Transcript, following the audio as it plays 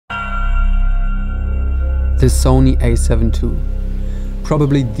the SONY A7 II.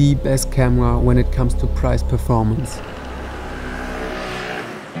 Probably the best camera when it comes to price performance.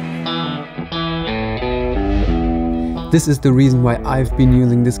 This is the reason why I've been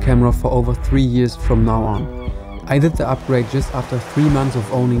using this camera for over 3 years from now on. I did the upgrade just after 3 months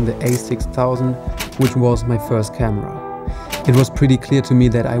of owning the A6000, which was my first camera. It was pretty clear to me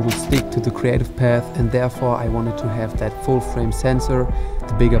that I would stick to the creative path, and therefore I wanted to have that full frame sensor,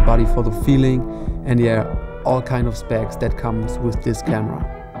 the bigger body for the feeling, and yeah, all kind of specs that comes with this camera.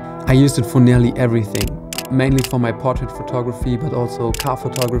 I used it for nearly everything, mainly for my portrait photography, but also car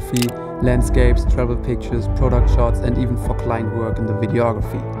photography, landscapes, travel pictures, product shots, and even for client work in the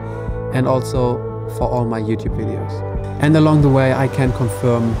videography. And also for all my YouTube videos. And along the way I can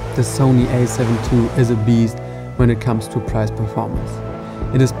confirm the SONY A7 II is a beast when it comes to price performance.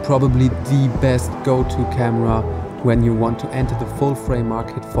 It is probably the best go-to camera when you want to enter the full frame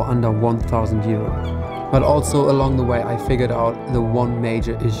market for under 1,000 euro. But also along the way I figured out the one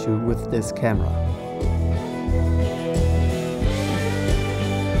major issue with this camera.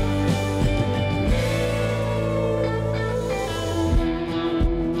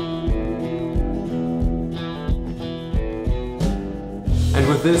 And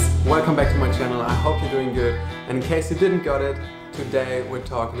with this, welcome back to my channel. I hope you're doing good. And in case you didn't got it, today we're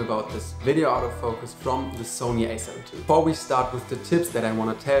talking about this video autofocus from the SONY A7 II. Before we start with the tips that I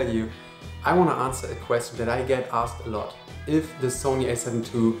want to tell you, I want to answer a question that I get asked a lot. If the SONY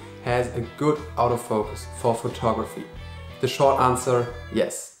A7 II has a good autofocus for photography? The short answer,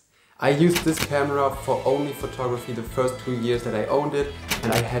 yes. I used this camera for only photography the first 2 years that I owned it,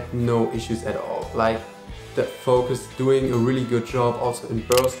 and I had no issues at all. Like, the focus doing a really good job, also in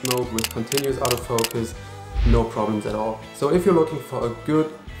burst mode with continuous autofocus, no problems at all. So if you're looking for a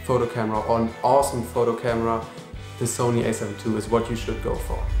good photo camera or an awesome photo camera, the SONY A7 II is what you should go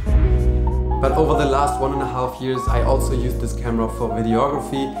for. But over the last 1.5 years I also used this camera for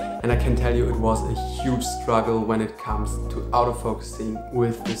videography, and I can tell you it was a huge struggle when it comes to autofocusing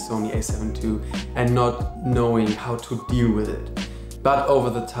with the SONY A7 II and not knowing how to deal with it. But over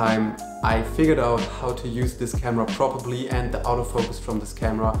the time I figured out how to use this camera properly and the autofocus from this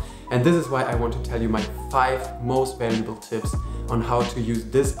camera, and this is why I want to tell you my 5 most valuable tips on how to use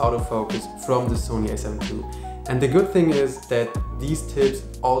this autofocus from the SONY A7 II. And the good thing is that these tips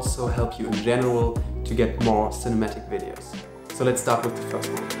also help you in general to get more cinematic videos. So let's start with the first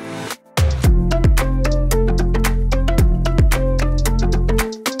one.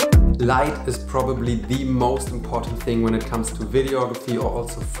 Light is probably the most important thing when it comes to videography or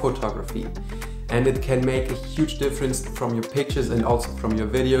also photography. And it can make a huge difference from your pictures and also from your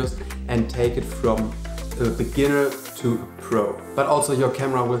videos, and take it from a beginner to a pro. But also your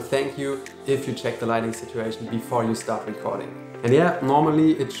camera will thank you if you check the lighting situation before you start recording. And yeah,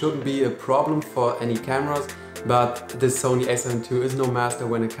 normally it shouldn't be a problem for any cameras, but the SONY A7 II is no master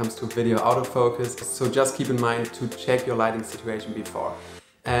when it comes to video autofocus. So just keep in mind to check your lighting situation before.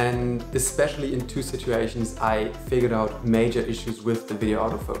 And especially in 2 situations I figured out major issues with the video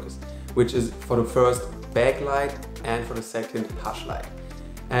autofocus, which is for the first backlight and for the second hush light.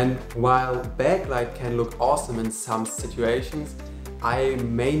 And while backlight can look awesome in some situations, I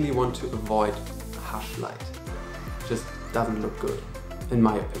mainly want to avoid hush light. It just doesn't look good, in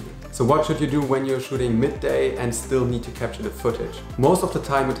my opinion. So what should you do when you're shooting midday and still need to capture the footage? Most of the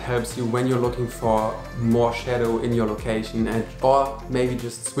time it helps you when you're looking for more shadow in your location, or maybe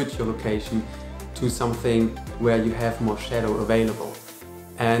just switch your location to something where you have more shadow available.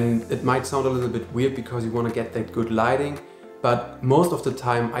 And it might sound a little bit weird because you want to get that good lighting, but most of the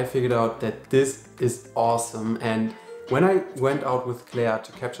time I figured out that this is awesome. And when I went out with Claire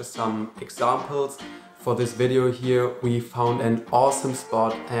to capture some examples for this video here, we found an awesome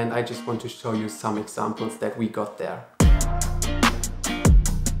spot, and I just want to show you some examples that we got there.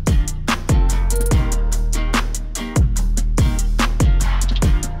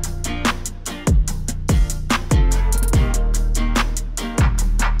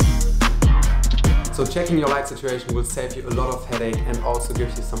 So checking your light situation will save you a lot of headache and also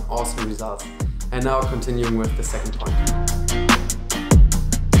gives you some awesome results. And now continuing with the second point.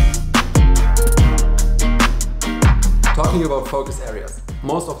 Talking about focus areas.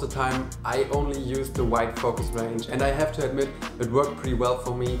 Most of the time I only use the wide focus range, and I have to admit it worked pretty well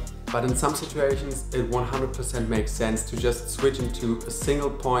for me, but in some situations it 100% makes sense to just switch into a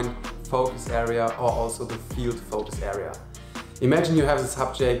single point focus area or also the field focus area. Imagine you have a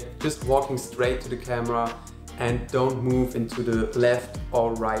subject just walking straight to the camera and don't move into the left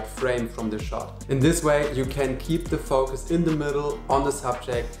or right frame from the shot. In this way you can keep the focus in the middle on the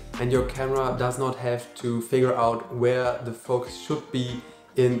subject, and your camera does not have to figure out where the focus should be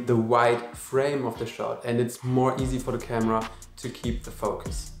in the wide frame of the shot, and it's more easy for the camera to keep the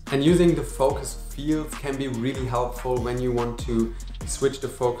focus. And using the focus fields can be really helpful when you want to switch the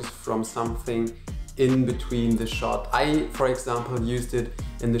focus from something in between the shot. I, for example, used it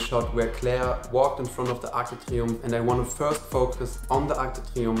in the shot where Claire walked in front of the Arc de Triomphe, and I want to first focus on the Arc de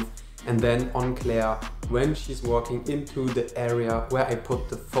Triomphe and then on Claire when she's walking into the area where I put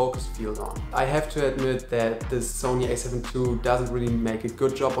the focus field on. I have to admit that this Sony A7 II doesn't really make a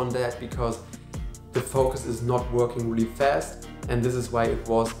good job on that, because the focus is not working really fast, and this is why it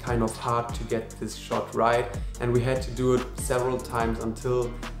was kind of hard to get this shot right, and we had to do it several times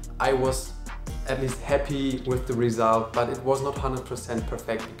until I was at least happy with the result, but it was not 100%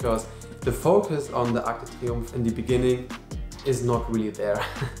 perfect because the focus on the Arc de Triomphe in the beginning is not really there.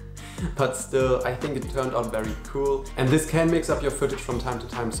 But still, I think it turned out very cool, and this can mix up your footage from time to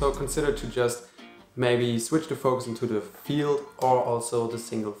time, so consider to just maybe switch the focus into the field or also the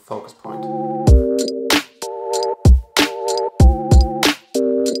single focus point.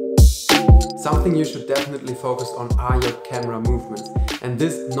 Something you should definitely focus on are your camera movements, and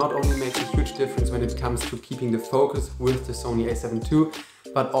this not only makes a huge difference when it comes to keeping the focus with the Sony A7 II,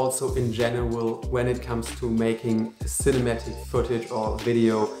 but also in general when it comes to making cinematic footage or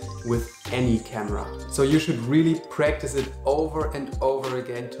video with any camera. So you should really practice it over and over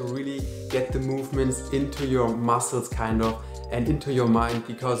again to really get the movements into your muscles kind of and into your mind,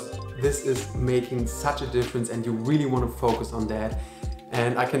 because this is making such a difference and you really want to focus on that.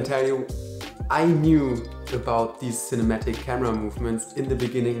 And I can tell you, I knew about these cinematic camera movements in the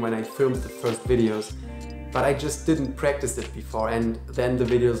beginning when I filmed the first videos, but I just didn't practice it before, and then the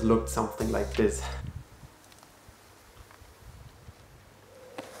videos looked something like this.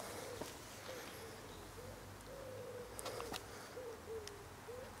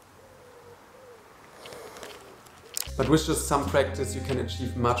 But with just some practice you can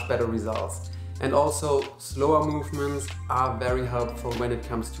achieve much better results. And also, slower movements are very helpful when it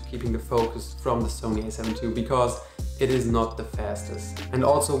comes to keeping the focus from the Sony A7 II, because it is not the fastest. And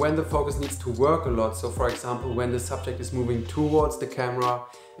also when the focus needs to work a lot, so for example when the subject is moving towards the camera,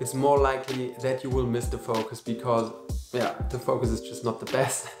 it's more likely that you will miss the focus because the focus is just not the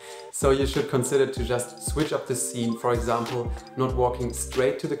best. So you should consider to just switch up the scene, for example not walking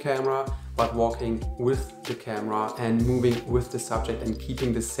straight to the camera, but walking with the camera and moving with the subject and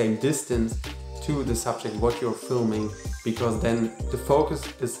keeping the same distance to the subject what you're filming, because then the focus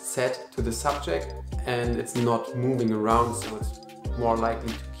is set to the subject and it's not moving around, so it's more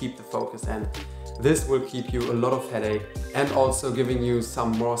likely to keep the focus, and this will keep you a lot of headache and also giving you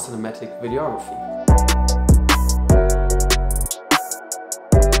some more cinematic videography.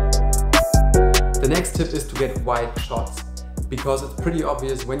 The next tip is to get wide shots, because it's pretty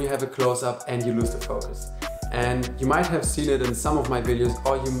obvious when you have a close-up and you lose the focus. And you might have seen it in some of my videos,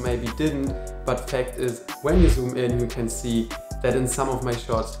 or you maybe didn't, but fact is, when you zoom in you can see that in some of my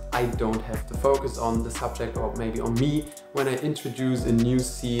shots I don't have the focus on the subject or maybe on me when I introduce a new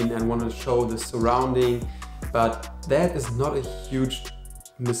scene and want to show the surrounding. But that is not a huge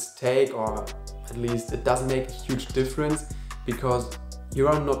mistake, or at least it doesn't make a huge difference, because you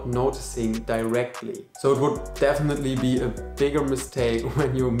are not noticing directly. So it would definitely be a bigger mistake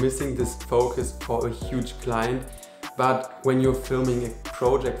when you're missing this focus for a huge client. But when you're filming a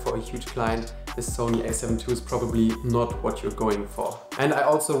project for a huge client, the Sony A7 II is probably not what you're going for. And I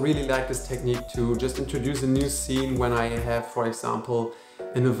also really like this technique to just introduce a new scene when I have, for example,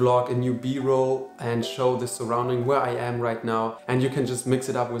 in a vlog, a new B-roll, and show the surrounding where I am right now. And you can just mix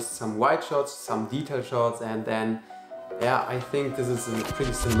it up with some wide shots, some detail shots, and then I think this is a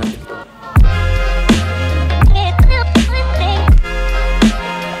pretty cinematic look.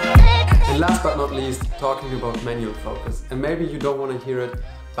 And last but not least, talking about manual focus. And maybe you don't want to hear it,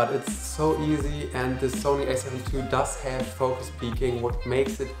 but it's so easy, and the Sony A7 II does have focus peaking, what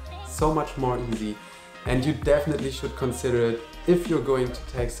makes it so much more easy. And you definitely should consider it if you're going to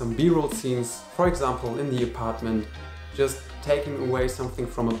take some B-roll scenes, for example in the apartment, just taking away something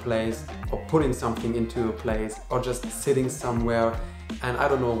from a place or putting something into a place or just sitting somewhere, and I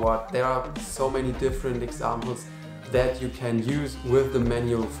don't know what. There are so many different examples that you can use with the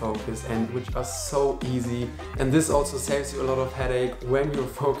manual focus and which are so easy, and this also saves you a lot of headache when you're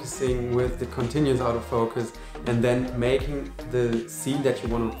focusing with the continuous autofocus and then making the scene that you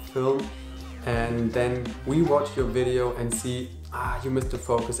want to film, and then we watch your video and see you missed the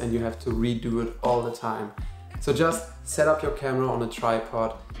focus and you have to redo it all the time. So just set up your camera on a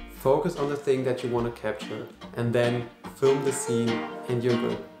tripod, focus on the thing that you want to capture, and then film the scene and you're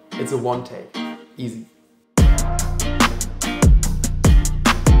good. It's a one take, easy.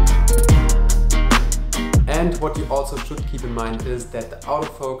 And what you also should keep in mind is that the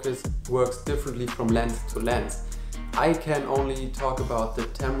autofocus works differently from lens to lens. I can only talk about the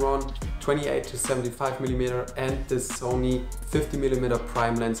Tamron 28 to 75mm and the Sony 50mm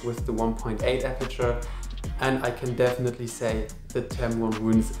prime lens with the 1.8 aperture, and I can definitely say the Tamron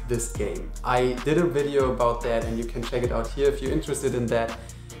wins this game. I did a video about that and you can check it out here if you're interested in that.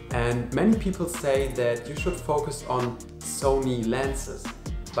 And many people say that you should focus on Sony lenses,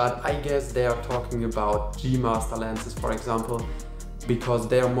 but I guess they are talking about G Master lenses, for example, because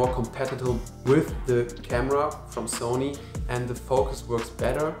they are more compatible with the camera from Sony and the focus works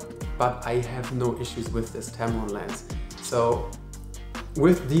better, but I have no issues with this Tamron lens. So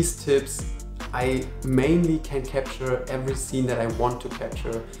with these tips, I mainly can capture every scene that I want to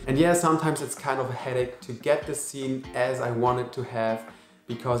capture. And yeah, sometimes it's kind of a headache to get the scene as I want it to have,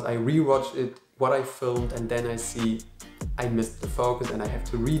 because I rewatch it, what I filmed, and then I see I missed the focus and I have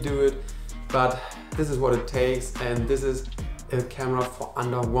to redo it. But this is what it takes, and this is a camera for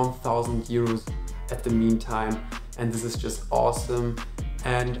under 1,000 euros at the meantime, and this is just awesome.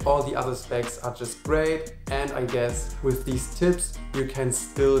 And all the other specs are just great, and I guess with these tips you can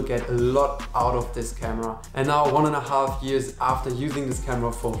still get a lot out of this camera. And now 1.5 years after using this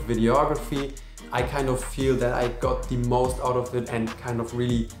camera for videography, I kind of feel that I got the most out of it and kind of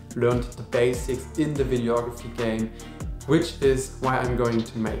really learned the basics in the videography game, which is why I'm going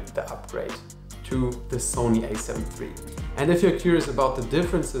to make the upgrade to the Sony A7 III. And if you're curious about the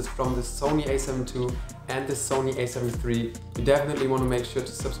differences from the Sony A7 II and the Sony A7 III, you definitely want to make sure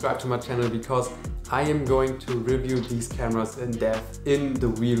to subscribe to my channel, because I am going to review these cameras in depth in the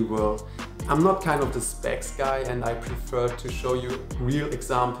real world. I'm not kind of the specs guy, and I prefer to show you real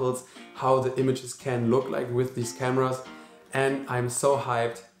examples how the images can look like with these cameras. And I'm so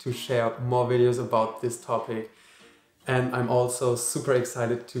hyped to share more videos about this topic. And I'm also super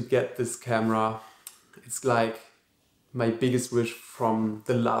excited to get this camera. It's like my biggest wish from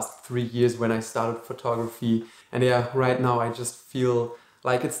the last 3 years when I started photography. And yeah, right now I just feel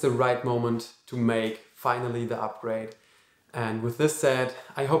like it's the right moment to make finally the upgrade. And with this said,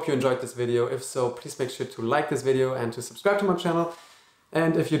 I hope you enjoyed this video. If so, please make sure to like this video and to subscribe to my channel.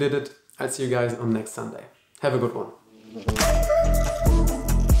 And if you did it, I'll see you guys on next Sunday. Have a good one.